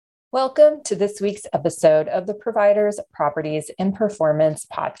Welcome to this week's episode of the Providers, Properties, and Performance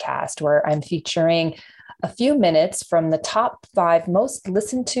podcast, where I'm featuring a few minutes from the top 5 most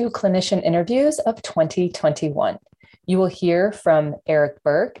listened to clinician interviews of 2021. You will hear from Eric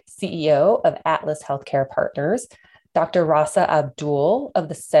Burke, CEO of Atlas Healthcare Partners, Dr. Rasa Abdul of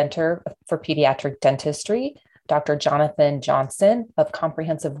the Center for Pediatric Dentistry, Dr. Jonathan Johnson of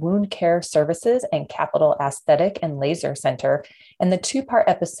Comprehensive Wound Care Services and Capital Aesthetic and Laser Center, and the 2-part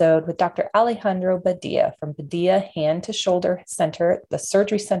episode with Dr. Alejandro Badia from Badia Hand to Shoulder Center, the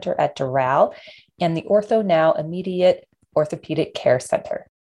Surgery Center at Doral, and the OrthoNow Immediate Orthopedic Care Center.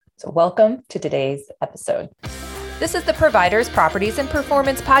 So welcome to today's episode. This is the Providers, Properties, and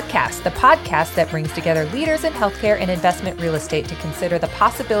Performance podcast, the podcast that brings together leaders in healthcare and investment real estate to consider the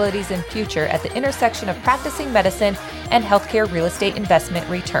possibilities and future at the intersection of practicing medicine and healthcare real estate investment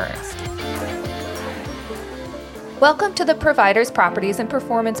returns. Welcome to the Providers, Properties, and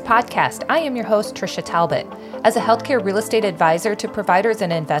Performance podcast. I am your host, Tricia Talbot. As a healthcare real estate advisor to providers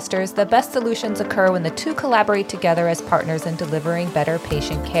and investors, the best solutions occur when the two collaborate together as partners in delivering better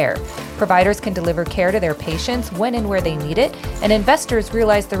patient care. Providers can deliver care to their patients when and where they need it, and investors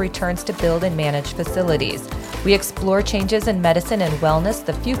realize the returns to build and manage facilities. We explore changes in medicine and wellness,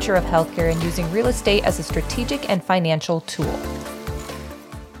 the future of healthcare, and using real estate as a strategic and financial tool.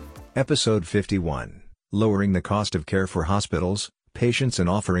 Episode 51. Lowering the cost of care for hospitals, patients, and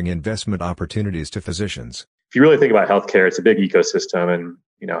offering investment opportunities to physicians. If you really think about healthcare, it's a big ecosystem. And,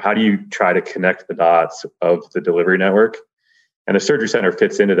 how do you try to connect the dots of the delivery network? And the surgery center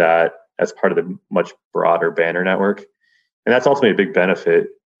fits into that as part of the much broader Banner network. And that's ultimately a big benefit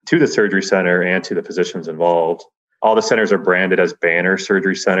to the surgery center and to the physicians involved. All the centers are branded as Banner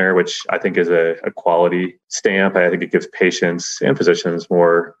Surgery Center, which I think is a quality stamp. I think it gives patients and physicians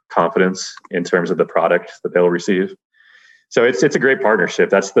more confidence in terms of the product that they'll receive. So it's a great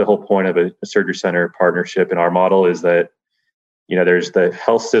partnership. That's the whole point of a surgery center partnership in our model is that, there's the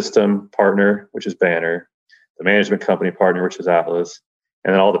health system partner, which is Banner, the management company partner, which is Atlas,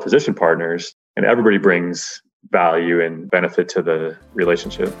 and then all the physician partners, and everybody brings value and benefit to the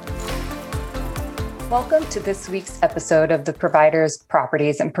relationship. Welcome to this week's episode of the Providers,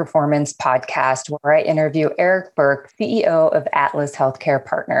 Properties, and Performance podcast, where I interview Eric Burke, CEO of Atlas Healthcare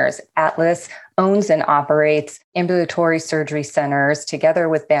Partners. Atlas owns and operates ambulatory surgery centers together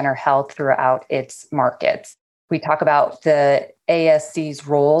with Banner Health throughout its markets. We talk about the ASC's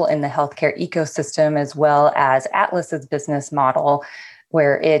role in the healthcare ecosystem, as well as Atlas's business model,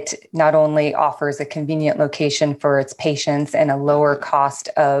 where it not only offers a convenient location for its patients and a lower cost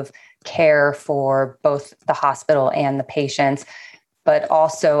of care for both the hospital and the patients, but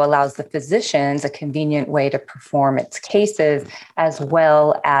also allows the physicians a convenient way to perform its cases, as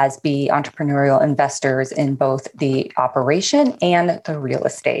well as be entrepreneurial investors in both the operation and the real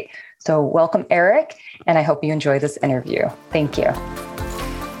estate. So welcome, Eric, and I hope you enjoy this interview. Thank you.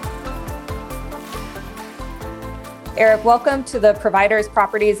 Eric, welcome to the Providers,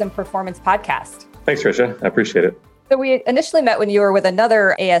 Properties, and Performance podcast. Thanks, Tricia. I appreciate it. So we initially met when you were with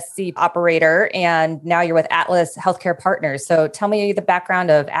another ASC operator, and now you're with Atlas Healthcare Partners. So tell me the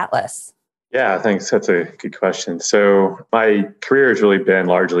background of Atlas. Yeah, thanks. That's a good question. So my career has really been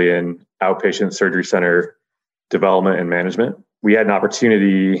largely in outpatient surgery center development and management. We had an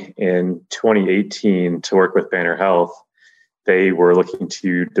opportunity in 2018 to work with Banner Health. They were looking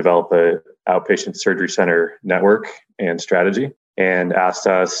to develop an outpatient surgery center network and strategy, and asked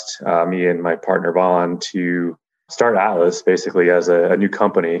us, me and my partner Vaughn, to start Atlas basically as a new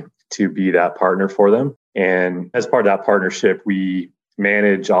company to be that partner for them. And as part of that partnership, we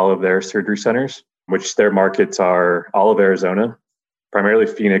manage all of their surgery centers, which their markets are all of Arizona, primarily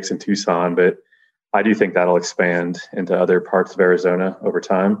Phoenix and Tucson, but I do think that'll expand into other parts of Arizona over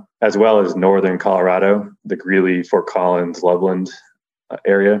time, as well as northern Colorado, the Greeley, Fort Collins, Loveland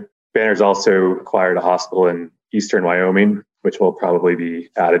area. Banner's also acquired a hospital in eastern Wyoming, which will probably be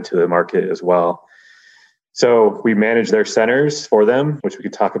added to the market as well. So we manage their centers for them, which we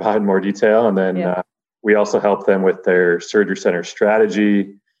could talk about in more detail. And then we also help them with their surgery center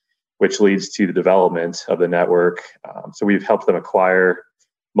strategy, which leads to the development of the network. So we've helped them acquire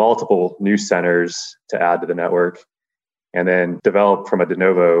multiple new centers to add to the network, and then develop from a de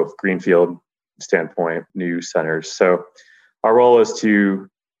novo greenfield standpoint, new centers. So our role is to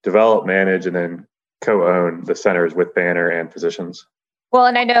develop, manage, and then co-own the centers with Banner and physicians. Well,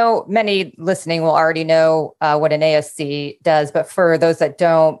 and I know many listening will already know what an ASC does, but for those that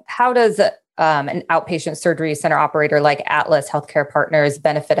don't, how does an outpatient surgery center operator like Atlas Healthcare Partners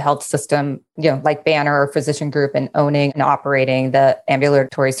benefit a health system, like Banner or Physician Group, in owning and operating the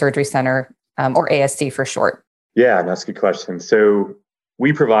ambulatory surgery center or ASC for short? Yeah, that's a good question. So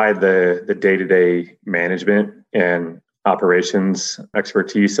we provide the day-to-day management and operations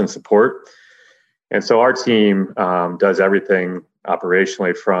expertise and support. And so our team does everything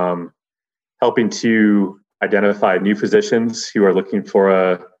operationally, from helping to identify new physicians who are looking for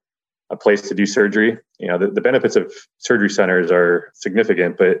a place to do surgery. The benefits of surgery centers are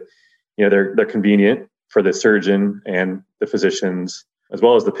significant, but they're convenient for the surgeon and the physicians, as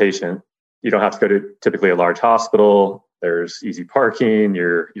well as the patient. You don't have to go to typically a large hospital. There's easy parking.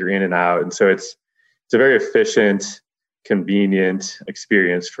 You're in and out, and so it's a very efficient, convenient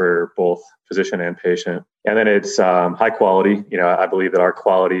experience for both physician and patient. And then it's high quality. I believe that our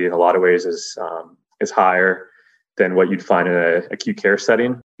quality in a lot of ways is higher than what you'd find in an acute care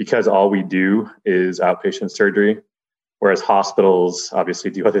setting, because all we do is outpatient surgery, whereas hospitals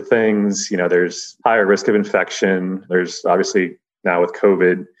obviously do other things. There's higher risk of infection. There's obviously now with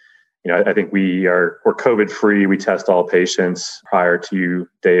COVID, I think we're COVID free. We test all patients prior to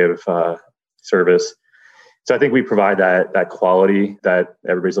day of service. So I think we provide that quality that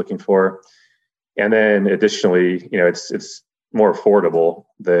everybody's looking for. And then additionally, it's more affordable.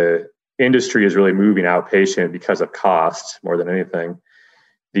 The industry is really moving outpatient because of cost more than anything.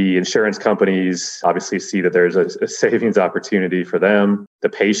 The insurance companies obviously see that there's a savings opportunity for them. The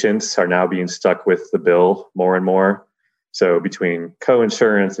patients are now being stuck with the bill more and more. So between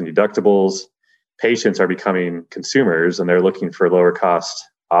co-insurance and deductibles, patients are becoming consumers and they're looking for lower cost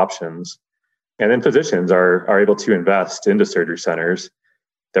options. And then physicians are able to invest into surgery centers.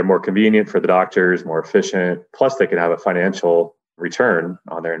 They're more convenient for the doctors, more efficient, plus they can have a financial return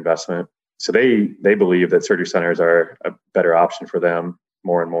on their investment. So they believe that surgery centers are a better option for them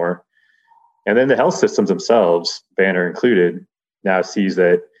more and more. And then the health systems themselves, Banner included, now sees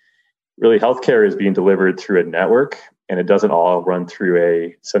that really healthcare is being delivered through a network, and it doesn't all run through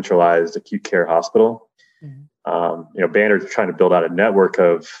a centralized acute care hospital. Mm-hmm. Banner's trying to build out a network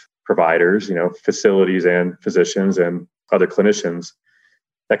of providers, facilities and physicians and other clinicians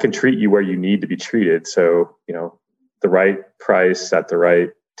that can treat you where you need to be treated. So, the right price at the right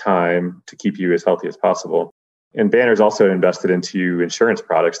time to keep you as healthy as possible. And Banner's also invested into insurance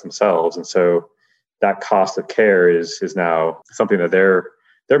products themselves. And so that cost of care is now something that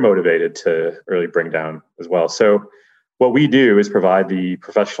they're motivated to really bring down as well. So what we do is provide the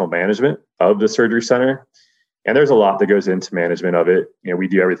professional management of the surgery center. And there's a lot that goes into management of it. We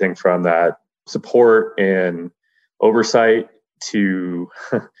do everything from that support and oversight to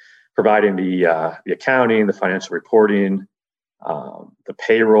providing the accounting, the financial reporting, the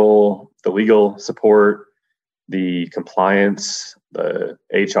payroll, the legal support, the compliance, the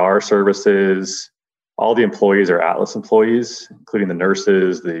HR services. All the employees are Atlas employees, including the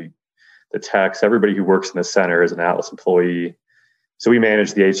nurses, the techs. Everybody who works in the center is an Atlas employee. So we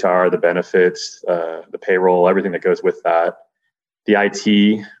manage the HR, the benefits, the payroll, everything that goes with that. The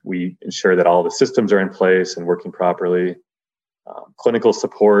IT, we ensure that all the systems are in place and working properly. Clinical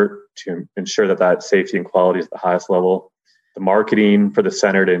support to ensure that safety and quality is at the highest level. The marketing for the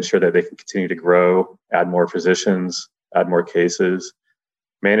center to ensure that they can continue to grow, add more physicians, add more cases.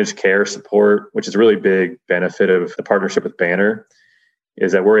 Managed care support, which is a really big benefit of the partnership with Banner,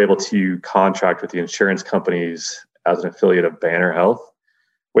 is that we're able to contract with the insurance companies as an affiliate of Banner Health,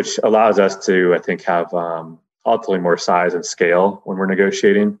 which allows us to, I think, have ultimately more size and scale when we're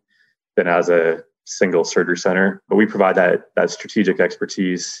negotiating than as a single surgery center. But we provide that strategic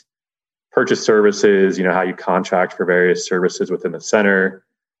expertise, purchase services, how you contract for various services within the center,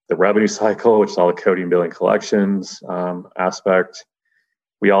 the revenue cycle, which is all the coding, billing, collections aspect.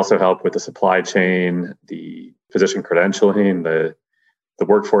 We also help with the supply chain, the physician credentialing, the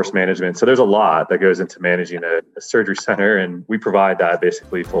workforce management. So there's a lot that goes into managing a surgery center, and we provide that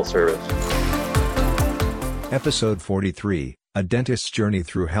basically full service. Episode 43, A Dentist's Journey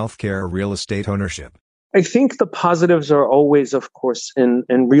Through Healthcare Real Estate Ownership. I think the positives are always, of course, in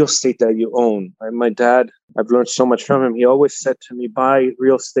real estate that you own. My dad, I've learned so much from him. He always said to me, buy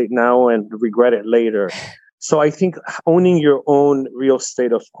real estate now and regret it later. So I think owning your own real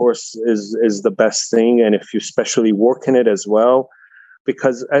estate, of course, is the best thing. And if you especially work in it as well,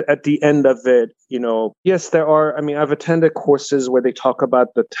 because at the end of it, yes, I've attended courses where they talk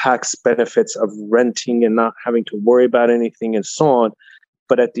about the tax benefits of renting and not having to worry about anything and so on.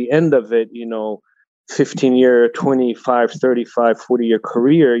 But at the end of it, 15-year, 25, 35, 40-year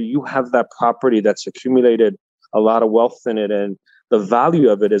career, you have that property that's accumulated a lot of wealth in it, and the value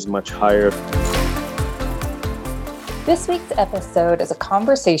of it is much higher. This week's episode is a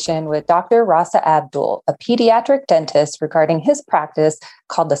conversation with Dr. Rasa Abdul, a pediatric dentist, regarding his practice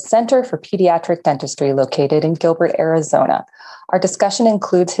called the Center for Pediatric Dentistry, located in Gilbert, Arizona. Our discussion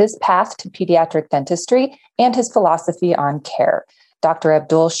includes his path to pediatric dentistry and his philosophy on care. Dr.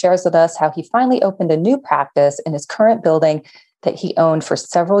 Abdul shares with us how he finally opened a new practice in his current building that he owned for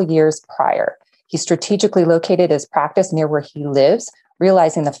several years prior. He strategically located his practice near where he lives,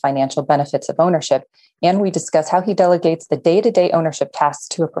 realizing the financial benefits of ownership. And we discuss how he delegates the day-to-day ownership tasks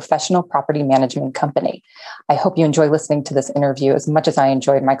to a professional property management company. I hope you enjoy listening to this interview as much as I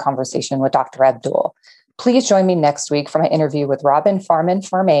enjoyed my conversation with Dr. Abdul. Please join me next week for my interview with Robin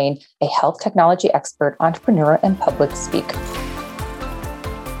Farman-Farmain, a health technology expert, entrepreneur, and public speaker.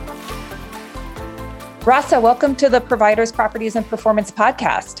 Rasa, welcome to the Providers, Properties, and Performance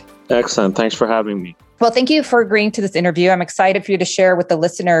podcast. Excellent. Thanks for having me. Well, thank you for agreeing to this interview. I'm excited for you to share with the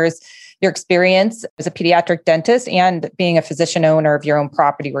listeners your experience as a pediatric dentist and being a physician owner of your own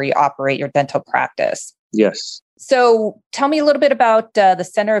property where you operate your dental practice. Yes. So tell me a little bit about the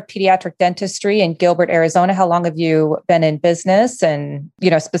Center of Pediatric Dentistry in Gilbert, Arizona. How long have you been in business? And,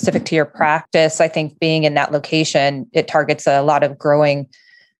 specific to your practice, I think being in that location, it targets a lot of growing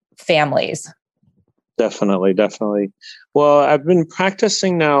families. Definitely. Well, I've been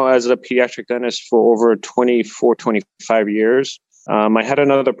practicing now as a pediatric dentist for over 24, 25 years. I had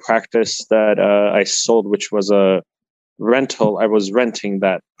another practice that I sold, which was a rental. I was renting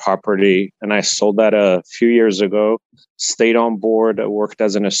that property and I sold that a few years ago, stayed on board, worked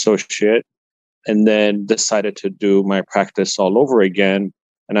as an associate, and then decided to do my practice all over again.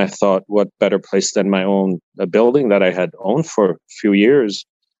 And I thought, what better place than my own building that I had owned for a few years?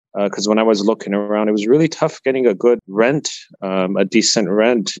 Because when I was looking around, it was really tough getting a good rent, a decent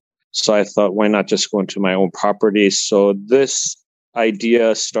rent. So I thought, why not just go into my own property? So this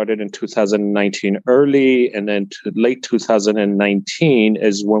idea started in 2019 early, and then to late 2019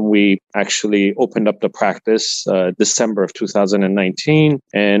 is when we actually opened up the practice, December of 2019.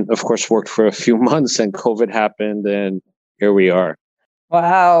 And of course, worked for a few months and COVID happened and here we are.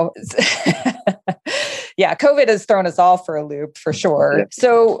 Wow. Yeah, COVID has thrown us all for a loop for sure. Yeah.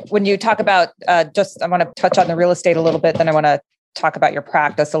 So when you talk about I want to touch on the real estate a little bit, then I want to talk about your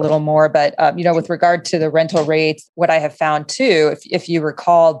practice a little more. But, with regard to the rental rates, what I have found too, if you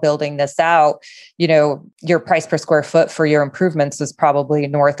recall building this out, your price per square foot for your improvements is probably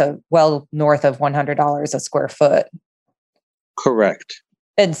north of $100 a square foot. Correct.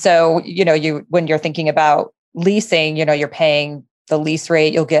 And so, when you're thinking about leasing, you're paying the lease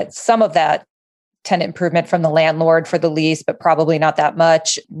rate, you'll get some of that tenant improvement from the landlord for the lease, but probably not that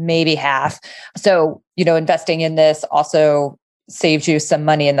much, maybe half. So, investing in this also saves you some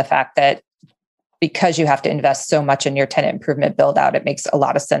money in the fact that because you have to invest so much in your tenant improvement build out, it makes a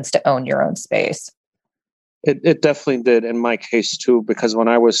lot of sense to own your own space. It definitely did in my case too, because when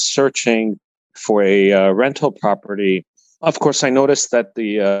I was searching for a rental property, of course, I noticed that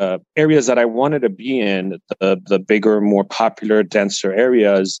the areas that I wanted to be in, the bigger, more popular, denser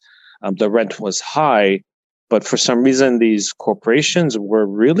areas, the rent was high. But for some reason, these corporations were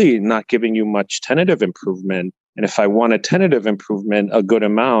really not giving you much tentative improvement. And if I wanted tentative improvement, a good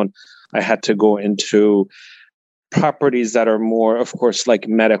amount, I had to go into properties that are more, of course, like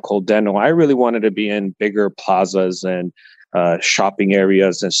medical, dental. I really wanted to be in bigger plazas and shopping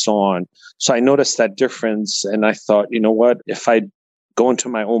areas and so on. So I noticed that difference. And I thought, you know what, if I go into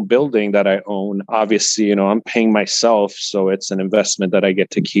my own building that I own, obviously, I'm paying myself. So it's an investment that I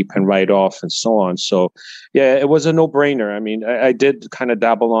get to keep and write off and so on. So yeah, it was a no-brainer. I mean, I did kind of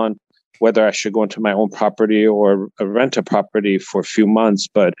dabble on whether I should go into my own property or rent a property for a few months.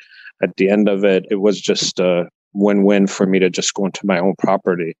 But at the end of it, it was just a win-win for me to just go into my own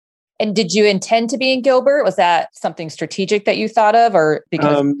property. And did you intend to be in Gilbert? Was that something strategic that you thought of, or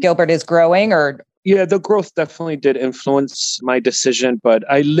because Gilbert is growing, or? Yeah, the growth definitely did influence my decision, but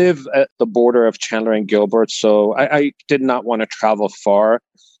I live at the border of Chandler and Gilbert, so I did not want to travel far.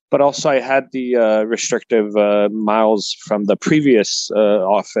 But also I had the restrictive miles from the previous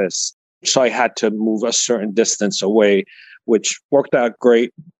office, so I had to move a certain distance away, which worked out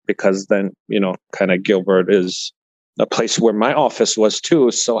great because then, kind of Gilbert is a place where my office was too.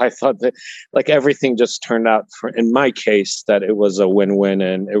 So I thought that everything just turned out in my case that it was a win-win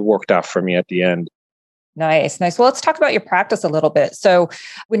and it worked out for me at the end. Nice. Well, let's talk about your practice a little bit. So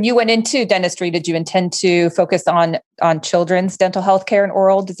when you went into dentistry, did you intend to focus on children's dental health care and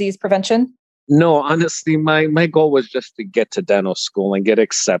oral disease prevention? No, honestly, my goal was just to get to dental school and get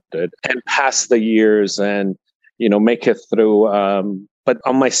accepted and pass the years and, make it through. But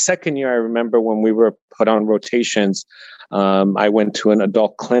on my second year, I remember when we were put on rotations, I went to an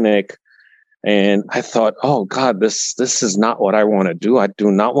adult clinic and I thought, oh God, this is not what I want to do. I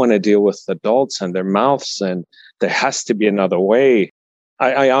do not want to deal with adults and their mouths, and there has to be another way.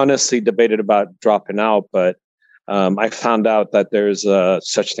 I honestly debated about dropping out, but I found out that there's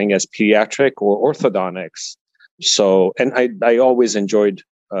such thing as pediatric or orthodontics. So, and I always enjoyed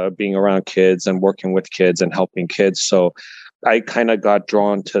being around kids and working with kids and helping kids. So I kind of got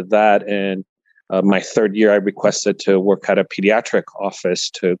drawn to that. And my third year, I requested to work at a pediatric office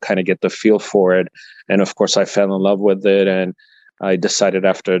to kind of get the feel for it. And of course, I fell in love with it. And I decided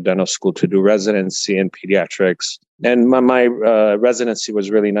after dental school to do residency in pediatrics. And my residency was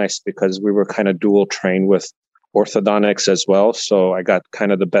really nice because we were kind of dual trained with orthodontics as well. So I got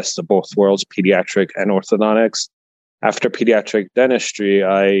kind of the best of both worlds, pediatric and orthodontics. After pediatric dentistry,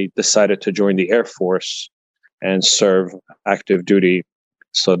 I decided to join the Air Force and serve active duty.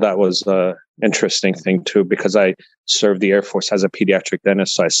 So that was an interesting thing too, because I served the Air Force as a pediatric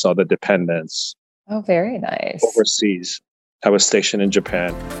dentist. So I saw the dependents. Oh, very nice. Overseas. I was stationed in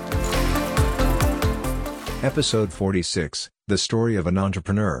Japan. Episode 46, The Story of an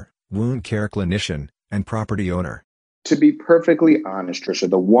Entrepreneur, Wound Care Clinician, and Property Owner. To be perfectly honest, Trisha,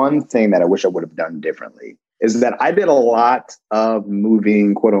 the one thing that I wish I would have done differently is that I did a lot of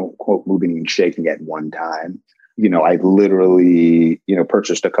moving, quote unquote, moving and shaking at one time. I literally,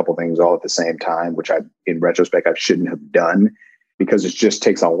 purchased a couple things all at the same time, which in retrospect, I shouldn't have done because it just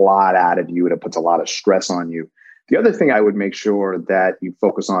takes a lot out of you and it puts a lot of stress on you. The other thing I would make sure that you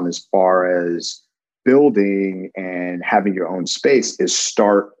focus on as far as building and having your own space is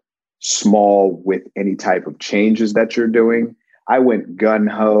start small with any type of changes that you're doing. I went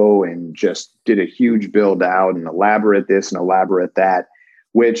gung-ho and just did a huge build out and elaborate this and elaborate that,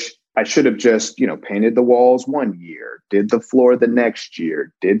 which I should have just, painted the walls one year, did the floor the next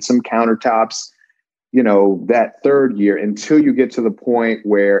year, did some countertops, that third year until you get to the point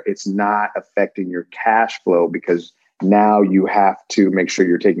where it's not affecting your cash flow because now you have to make sure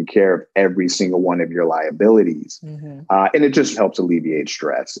you're taking care of every single one of your liabilities. Mm-hmm. And it just helps alleviate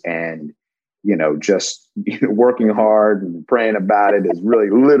stress. And, just working hard and praying about it is really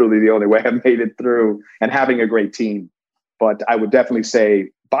literally the only way I made it through, and having a great team. But I would definitely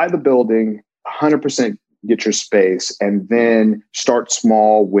say buy the building, 100% get your space, and then start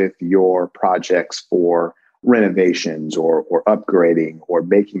small with your projects for renovations or upgrading or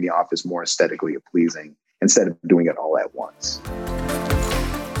making the office more aesthetically pleasing instead of doing it all at once.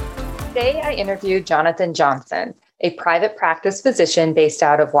 Today, I interviewed Jonathan Johnson, a private practice physician based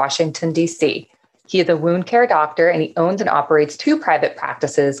out of Washington, D.C. He is a wound care doctor, and he owns and operates 2 private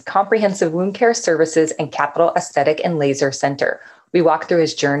practices, Comprehensive Wound Care Services and Capital Aesthetic and Laser Center. We walk through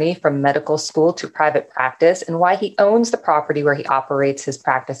his journey from medical school to private practice and why he owns the property where he operates his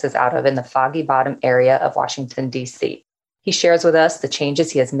practices out of in the Foggy Bottom area of Washington, D.C. He shares with us the changes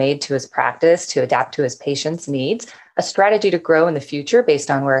he has made to his practice to adapt to his patients' needs, a strategy to grow in the future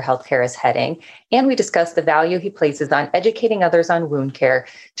based on where healthcare is heading, and we discuss the value he places on educating others on wound care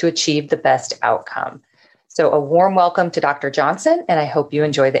to achieve the best outcome. So a warm welcome to Dr. Johnson, and I hope you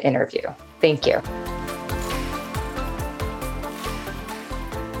enjoy the interview. Thank you.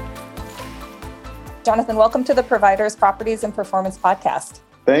 Jonathan, welcome to the Providers, Properties, and Performance podcast.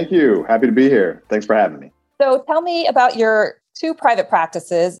 Thank you. Happy to be here. Thanks for having me. So tell me about your 2 private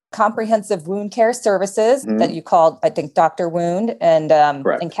practices, Comprehensive Wound Care Services that you called, I think, Dr. Wound,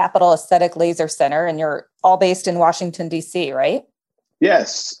 and Capital Aesthetic Laser Center. And you're all based in Washington, D.C., right?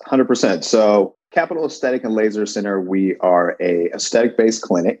 Yes, 100%. So Capital Aesthetic and Laser Center, we are a aesthetic-based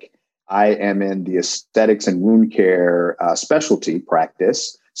clinic. I am in the aesthetics and wound care specialty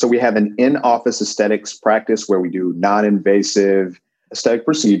practice. So we have an in-office aesthetics practice where we do non-invasive aesthetic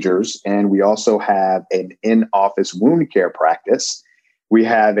procedures. And we also have an in-office wound care practice. We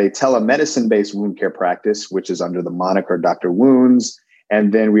have a telemedicine-based wound care practice, which is under the moniker Dr. Wounds.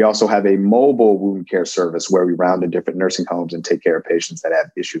 And then we also have a mobile wound care service where we round to different nursing homes and take care of patients that have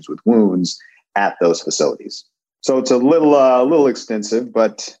issues with wounds at those facilities. So it's a little extensive,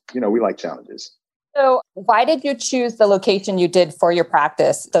 but we like challenges. So why did you choose the location you did for your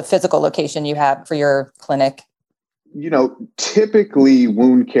practice, the physical location you have for your clinic? Typically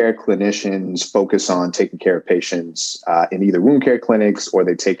wound care clinicians focus on taking care of patients in either wound care clinics or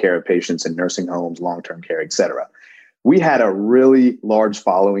they take care of patients in nursing homes, long-term care, et cetera. We had a really large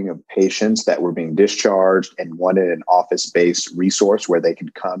following of patients that were being discharged and wanted an office-based resource where they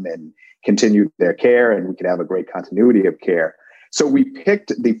could come and continue their care and we could have a great continuity of care. So we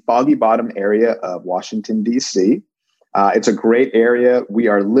picked the Foggy Bottom area of Washington, D.C. It's a great area. We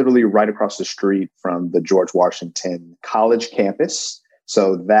are literally right across the street from the George Washington College campus.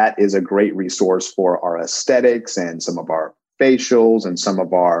 So that is a great resource for our aesthetics and some of our facials and some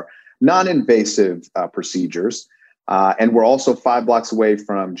of our non-invasive procedures. And we're also 5 blocks away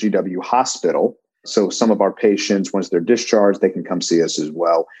from GW Hospital. So some of our patients, once they're discharged, they can come see us as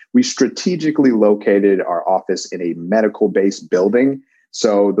well. We strategically located our office in a medical-based building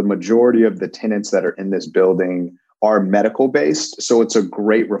So the majority of the tenants that are in this building are medical based. So it's a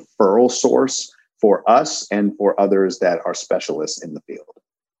great referral source for us and for others that are specialists in the field.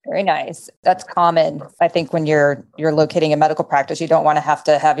 Very nice. That's common. I think when you're locating a medical practice, you don't want to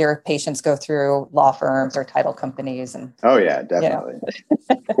have your patients go through law firms or title companies. And oh yeah, definitely.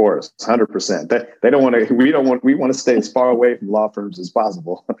 Of course, 100%. We want to stay as far away from law firms as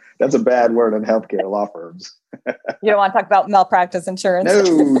possible. That's a bad word in healthcare, law firms. You don't want to talk about malpractice insurance.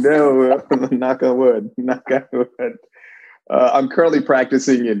 No, knock on wood. I'm currently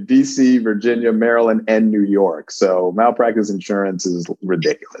practicing in DC, Virginia, Maryland, and New York. So malpractice insurance is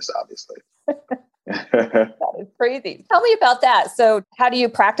ridiculous, obviously. That is crazy. Tell me about that. So how do you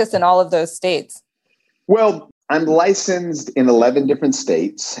practice in all of those states? Well, I'm licensed in 11 different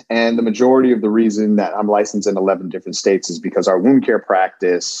states. And the majority of the reason that I'm licensed in 11 different states is because our wound care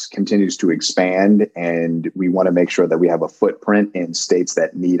practice continues to expand. And we want to make sure that we have a footprint in states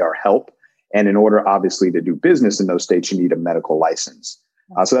that need our help. And in order, obviously, to do business in those states, you need a medical license.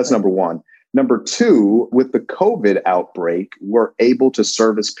 So that's number one. Number two, with the COVID outbreak, we're able to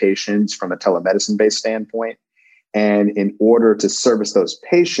service patients from a telemedicine-based standpoint. And in order to service those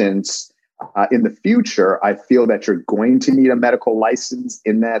patients in the future, I feel that you're going to need a medical license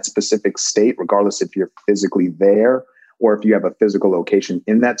in that specific state, regardless if you're physically there or if you have a physical location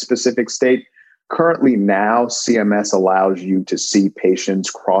in that specific state. Currently now, CMS allows you to see patients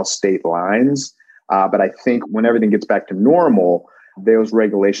cross state lines. But I think when everything gets back to normal, those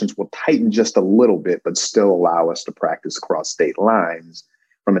regulations will tighten just a little bit, but still allow us to practice across state lines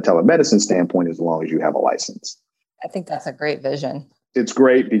from a telemedicine standpoint, as long as you have a license. I think that's a great vision. It's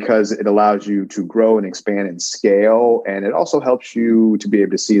great because it allows you to grow and expand and scale. And it also helps you to be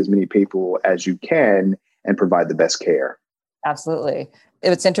able to see as many people as you can and provide the best care. Absolutely.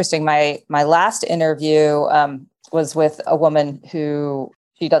 It's interesting. My last interview was with a woman who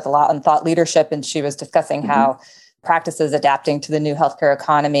she does a lot on thought leadership, and she was discussing how practices adapting to the new healthcare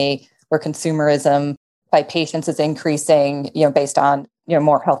economy, where consumerism by patients is increasing, based on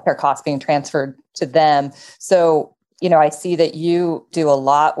more healthcare costs being transferred to them. So, I see that you do a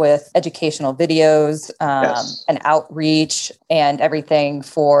lot with educational videos and outreach and everything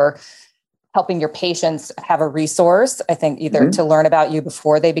for helping your patients have a resource, I think, either to learn about you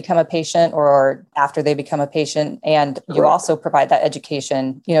before they become a patient or after they become a patient. And you also provide that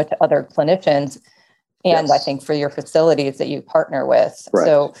education, to other clinicians. And I think for your facilities that you partner with.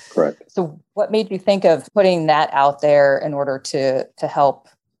 So what made you think of putting that out there in order to help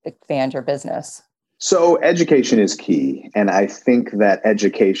expand your business? So education is key. And I think that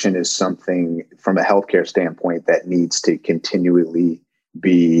education is something from a healthcare standpoint that needs to continually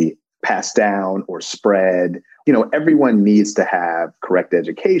be passed down or spread. Everyone needs to have correct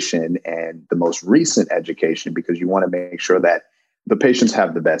education and the most recent education, because you want to make sure that the patients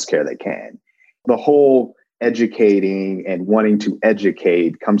have the best care they can. The whole educating and wanting to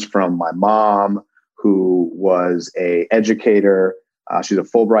educate comes from my mom, who was an educator. She's a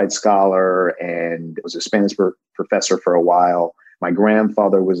Fulbright scholar and was a Spanish professor for a while. My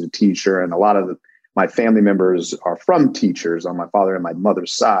grandfather was a teacher, and a lot of my family members are from teachers on my father and my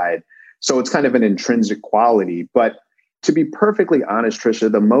mother's side. So it's kind of an intrinsic quality. But to be perfectly honest, Trisha,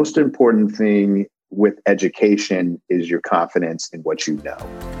 the most important thing with education is your confidence in what you know.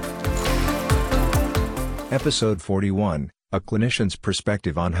 Episode 41, A Clinician's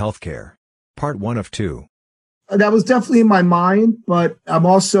Perspective on Healthcare. Part 1 of 2. That was definitely in my mind, but I'm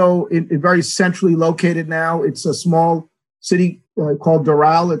also very centrally located now. It's a small city called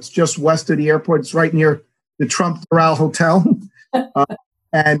Doral. It's just west of the airport. It's right near the Trump Doral Hotel.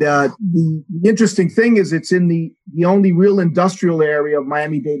 And the interesting thing is it's in the only real industrial area of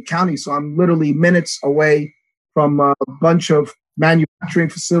Miami-Dade County. So I'm literally minutes away from a bunch of manufacturing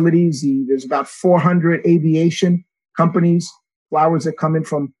facilities. There's about 400 aviation companies, flowers that come in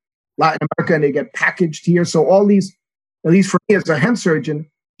from Latin America, and they get packaged here. So all these, at least for me as a hand surgeon,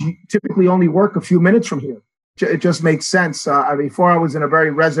 you typically only work a few minutes from here. It just makes sense. Before I was in a very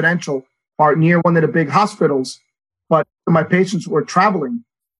residential part near one of the big hospitals, but my patients were traveling.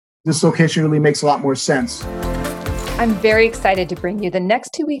 This location really makes a lot more sense. I'm very excited to bring you the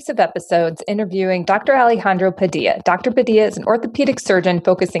next 2 weeks of episodes interviewing Dr. Alejandro Padilla. Dr. Padilla is an orthopedic surgeon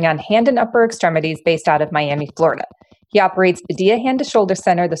focusing on hand and upper extremities based out of Miami, Florida. He operates Padilla Hand to Shoulder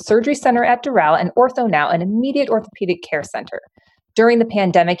Center, the Surgery Center at Doral, and OrthoNow, an immediate orthopedic care center. During the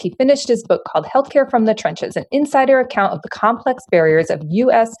pandemic, he finished his book called Healthcare from the Trenches, an insider account of the complex barriers of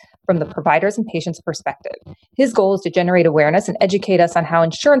U.S. from the provider's and patient's perspective. His goal is to generate awareness and educate us on how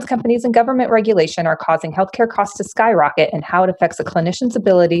insurance companies and government regulation are causing healthcare costs to skyrocket and how it affects a clinician's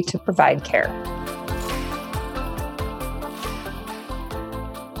ability to provide care.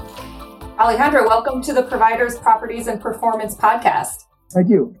 Alejandro, welcome to the Providers, Properties, and Performance podcast. Thank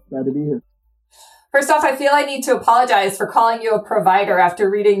you. Glad to be here. First off, I feel I need to apologize for calling you a provider after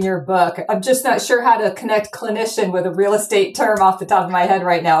reading your book. I'm just not sure how to connect clinician with a real estate term off the top of my head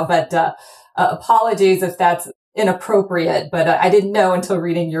right now, but apologies if that's inappropriate. But I didn't know until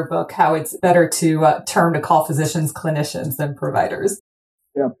reading your book how it's better to call physicians clinicians than providers.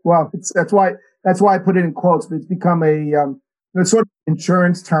 Yeah, well, that's why I put it in quotes. But it's become a sort of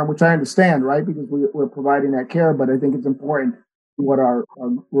insurance term, which I understand, right? Because we're providing that care, but I think it's important what our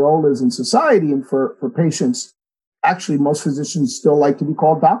role is in society and for patients. Actually, most physicians still like to be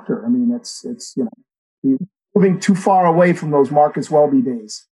called doctor. I mean, it's we're moving too far away from those Marcus Welby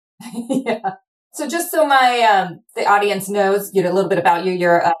days. Yeah. So just so the audience knows, a little bit about you,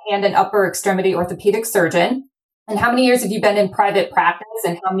 you're a hand and upper extremity orthopedic surgeon. And how many years have you been in private practice,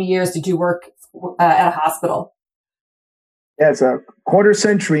 and how many years did you work at a hospital? Yeah, it's a quarter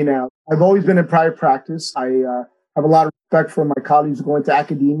century now. I've always been in private practice. I have a lot of respect for my colleagues who go into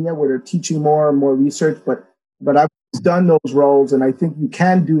academia where they're teaching more and more research, but I've done those roles, and I think you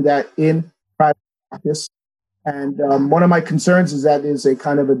can do that in private practice. And one of my concerns is that is a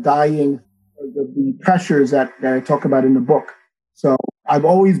kind of a dying of the pressures that I talk about in the book. So I've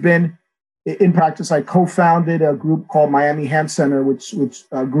always been in practice. I co-founded a group called Miami Hand Center, which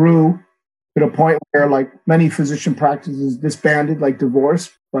grew to the point where, like many physician practices, disbanded, like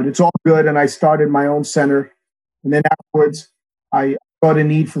divorce. But it's all good, and I started my own center. And then afterwards, I saw the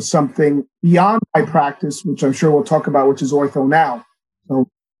need for something beyond my practice, which I'm sure we'll talk about, which is Ortho Now. So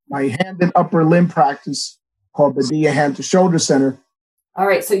my hand and upper limb practice called the Dia Hand to Shoulder Center. All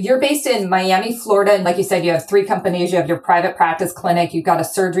right. So you're based in Miami, Florida. And like you said, you have 3 companies. You have your private practice clinic. You've got a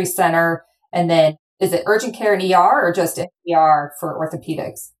surgery center. And then is it urgent care and ER or just ER for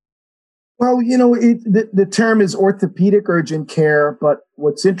orthopedics? Well, the term is orthopedic urgent care, but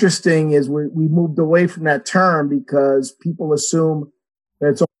what's interesting is we moved away from that term because people assume that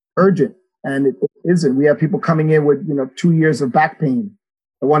it's urgent, and it isn't. We have people coming in with 2 years of back pain.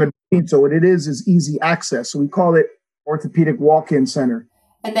 They want to be, so what it is easy access. So we call it orthopedic walk-in center.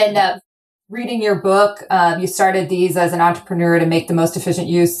 And then reading your book, you started these as an entrepreneur to make the most efficient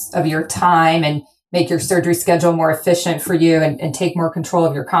use of your time and make your surgery schedule more efficient for you and take more control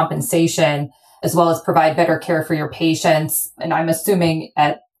of your compensation, as well as provide better care for your patients. And I'm assuming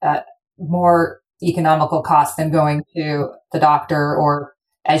at more economical cost than going to the doctor or,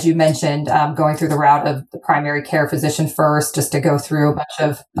 as you mentioned, going through the route of the primary care physician first, just to go through a bunch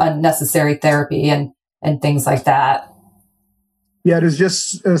of unnecessary therapy and things like that. Yeah, there's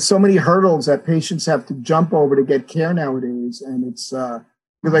just so many hurdles that patients have to jump over to get care nowadays. And it's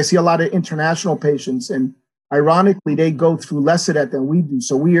because I see a lot of international patients, and ironically, they go through less of that than we do.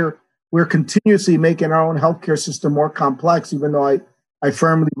 So we're continuously making our own healthcare system more complex, even though I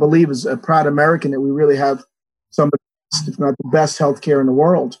firmly believe as a proud American that we really have some of the best, if not the best healthcare in the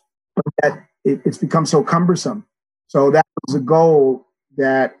world, but that it's become so cumbersome. So that was a goal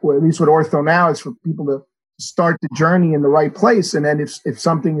that, well, at least with Ortho Now, is for people to start the journey in the right place. And then if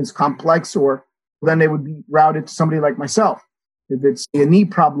something is complex, then they would be routed to somebody like myself. If it's a knee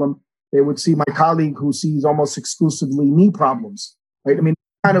problem, they would see my colleague who sees almost exclusively knee problems, right? I mean,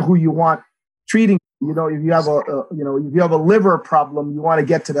 kind of who you want treating. If you have a liver problem, you want to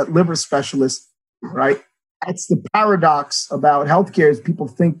get to that liver specialist, right? That's the paradox about healthcare is people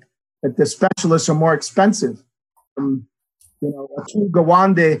think that the specialists are more expensive. Atul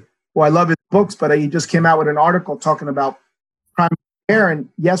Gawande, who I love his books, but he just came out with an article talking about primary care. And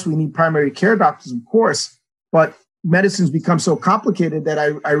yes, we need primary care doctors, of course, but medicine's become so complicated that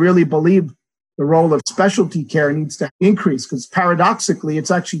I really believe the role of specialty care needs to increase, because paradoxically, it's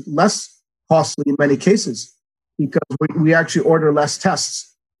actually less costly in many cases because we actually order less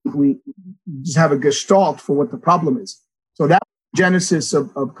tests. We just have a gestalt for what the problem is. So that genesis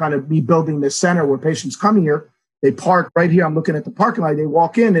of kind of me building this center where patients come here, they park right here. I'm looking at the parking lot. They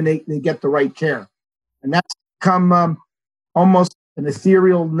walk in and they get the right care. And that's become almost an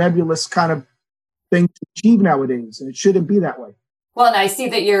ethereal, nebulous kind of thing to achieve nowadays, and it shouldn't be that way. Well, and I see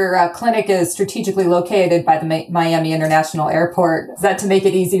that your clinic is strategically located by the Miami International Airport. Is that to make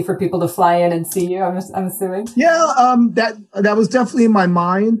it easy for people to fly in and see you, I'm assuming? Yeah, that was definitely in my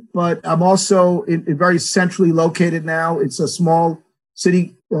mind, but I'm also very centrally located now. It's a small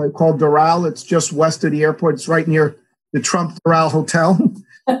city called Doral. It's just west of the airport. It's right near the Trump Doral Hotel.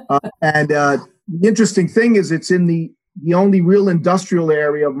 And the interesting thing is it's in the only real industrial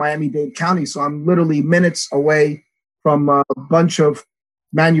area of Miami-Dade County. So I'm literally minutes away from a bunch of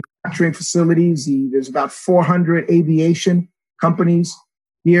manufacturing facilities. There's about 400 aviation companies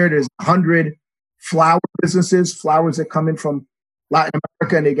here. There's 100 flower businesses, flowers that come in from Latin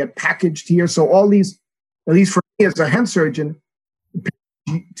America and they get packaged here. So all these, at least for me as a hand surgeon,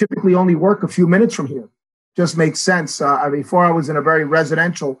 typically only work a few minutes from here. Just makes sense. Before I was in a very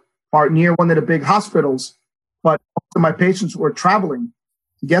residential part near one of the big hospitals, but most of my patients were traveling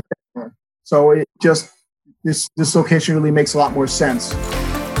to get there. So it just, this location really makes a lot more sense.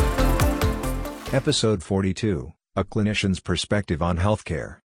 Episode 42, A Clinician's Perspective on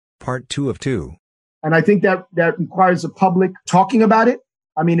Healthcare. Part 2 of 2. And I think that requires the public talking about it.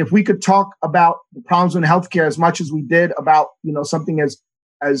 I mean, if we could talk about the problems in healthcare as much as we did about, something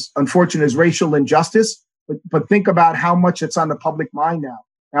as unfortunate as racial injustice, but think about how much it's on the public mind now.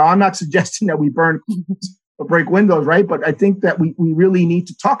 Now, I'm not suggesting that we burn or break windows, right? But I think that we really need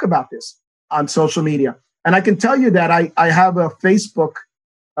to talk about this on social media. And I can tell you that I have a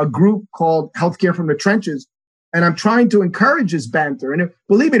group called Healthcare from the Trenches, and I'm trying to encourage this banter. And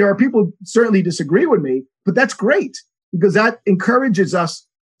believe me, there are people who certainly disagree with me, but that's great because that encourages us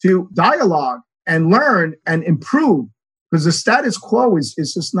to dialogue and learn and improve because the status quo is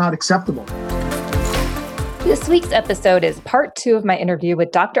just not acceptable. This week's episode is part 2 of my interview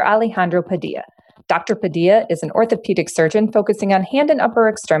with Dr. Alejandro Padilla. Dr. Padilla is an orthopedic surgeon focusing on hand and upper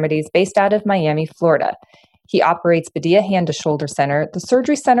extremities based out of Miami, Florida. He operates Padilla Hand to Shoulder Center, the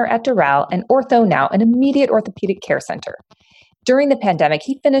Surgery Center at Doral, and Ortho Now, an immediate orthopedic care center. During the pandemic,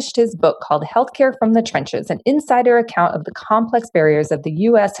 he finished his book called Healthcare from the Trenches, an insider account of the complex barriers of the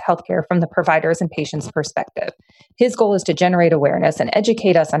U.S. healthcare from the providers and patients' perspective. His goal is to generate awareness and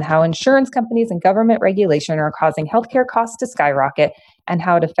educate us on how insurance companies and government regulation are causing healthcare costs to skyrocket and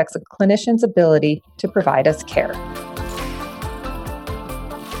how it affects a clinician's ability to provide us care.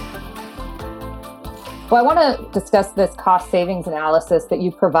 Well, I want to discuss this cost savings analysis that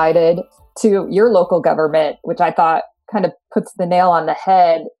you provided to your local government, which I thought kind of puts the nail on the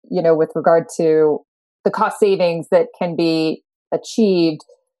head, with regard to the cost savings that can be achieved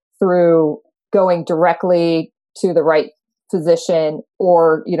through going directly to the right physician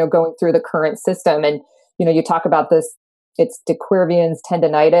or, going through the current system. And, you talk about this, it's de Quervain's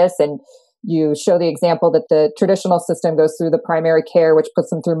tendonitis, and you show the example that the traditional system goes through the primary care, which puts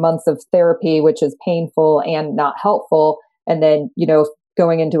them through months of therapy, which is painful and not helpful. And then,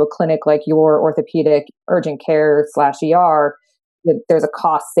 going into a clinic like your orthopedic urgent care /ER, there's a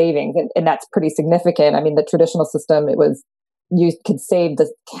cost savings. And that's pretty significant. I mean, the traditional system, you could save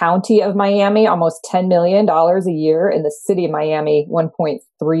the county of Miami almost $10 million a year, in the city of Miami, $1.3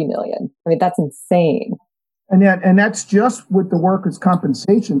 million. I mean, that's insane. And that's just with the workers'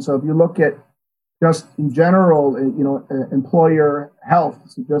 compensation. So if you look at just in general, employer health,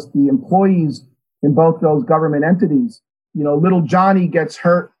 so just the employees in both those government entities, little Johnny gets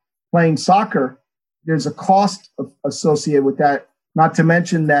hurt playing soccer, there's a cost associated with that. Not to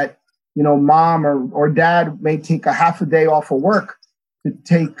mention that, mom or dad may take a half a day off of work to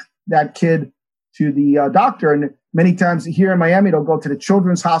take that kid to the doctor. And many times here in Miami, they'll go to the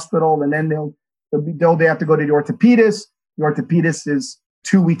children's hospital and then they have to go to the orthopedist. The orthopedist is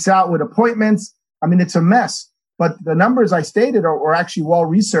 2 weeks out with appointments. I mean, it's a mess. But the numbers I stated are actually well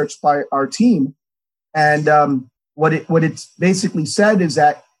researched by our team. And what it's basically said is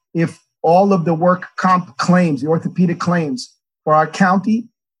that if all of the work comp claims, the orthopedic claims for our county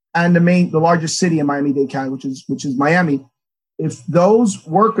and the largest city in Miami-Dade County, which is Miami, if those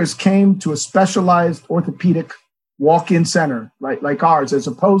workers came to a specialized orthopedic walk-in center, right, like ours, as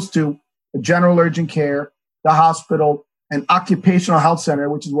opposed to a general urgent care, the hospital, and occupational health center,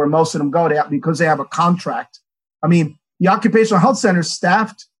 which is where most of them go because they have a contract. I mean, the occupational health center is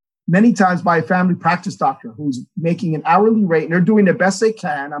staffed many times by a family practice doctor who's making an hourly rate, and they're doing the best they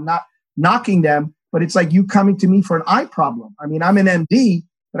can. I'm not knocking them, but it's like you coming to me for an eye problem. I mean, I'm an MD,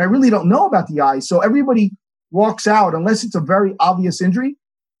 but I really don't know about the eye. So everybody walks out, unless it's a very obvious injury.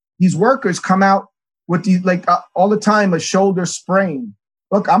 These workers come out with all the time, a shoulder sprain.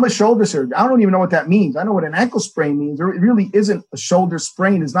 Look, I'm a shoulder surgeon. I don't even know what that means. I know what an ankle sprain means. It really isn't a shoulder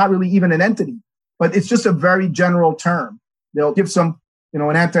sprain. It's not really even an entity, but it's just a very general term. They'll give some, an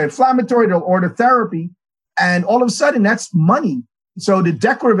anti-inflammatory, they'll order therapy, and all of a sudden that's money. So the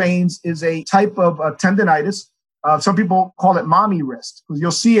de Quervain's is a type of tendonitis. Some people call it mommy wrist because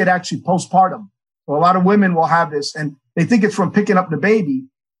you'll see it actually postpartum. So a lot of women will have this, and they think it's from picking up the baby,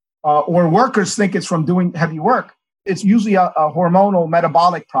 or workers think it's from doing heavy work. It's usually a hormonal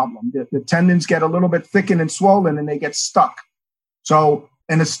metabolic problem. The tendons get a little bit thickened and swollen and they get stuck. So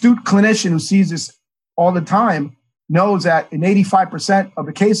an astute clinician who sees this all the time knows that in 85% of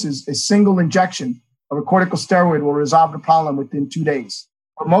the cases, a single injection of a corticosteroid will resolve the problem within 2 days.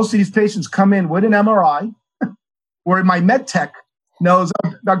 But most of these patients come in with an MRI, where my med tech knows,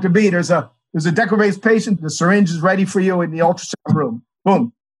 Dr. B, there's a there's a Dequivase patient, the syringe is ready for you in the ultrasound room.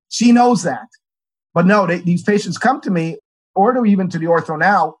 Boom. She knows that. But no, these patients come to me or even to the ortho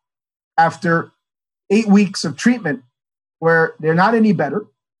now after 8 weeks of treatment where they're not any better.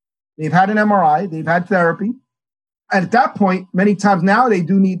 They've had an MRI, they've had therapy. And at that point, many times now they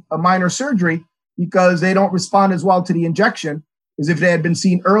do need a minor surgery because they don't respond as well to the injection as if they had been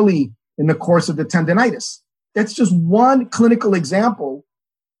seen early in the course of the tendinitis. That's just one clinical example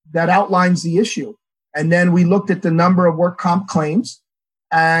that outlines the issue. And then we looked at the number of work comp claims,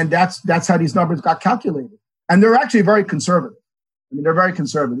 and that's how these numbers got calculated. And they're actually very conservative. I mean, they're very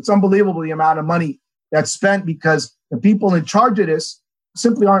conservative. It's unbelievable the amount of money that's spent because the people in charge of this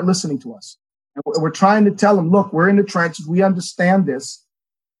simply aren't listening to us. And we're trying to tell them, look, we're in the trenches. We understand this.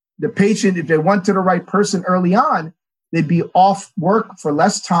 The patient, if they went to the right person early on, they'd be off work for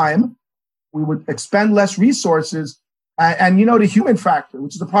less time. We would expend less resources. And you know, the human factor,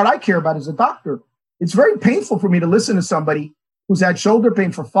 which is the part I care about as a doctor, it's very painful for me to listen to somebody who's had shoulder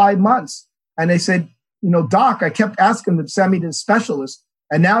pain for 5 months. And they said, you know, doc, I kept asking them to send me to a specialist.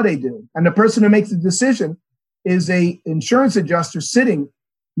 And now they do. And the person who makes the decision is a insurance adjuster sitting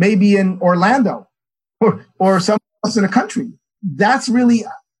maybe in Orlando or somewhere else in the country. That's really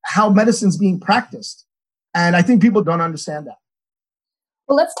how medicine's being practiced. And I think people don't understand that.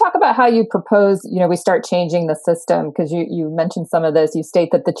 Well, let's talk about how you propose, we start changing the system, because you mentioned some of this. You state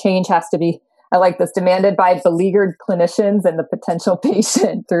that the change has to be, I like this, demanded by beleaguered clinicians and the potential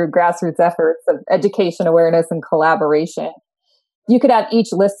patient through grassroots efforts of education, awareness, and collaboration. You could have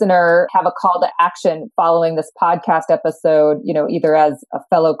each listener have a call to action following this podcast episode, either as a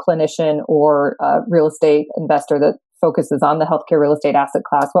fellow clinician or a real estate investor that focuses on the healthcare real estate asset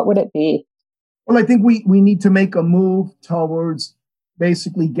class. What would it be? Well, I think we need to make a move towards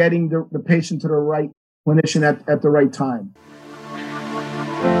basically getting the patient to the right clinician at the right time.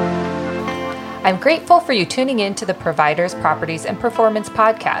 I'm grateful for you tuning in to the Providers, Properties, and Performance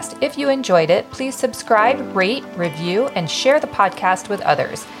podcast. If you enjoyed it, please subscribe, rate, review, and share the podcast with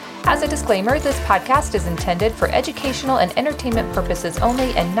others. As a disclaimer, this podcast is intended for educational and entertainment purposes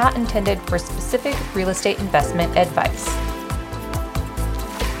only and not intended for specific real estate investment advice.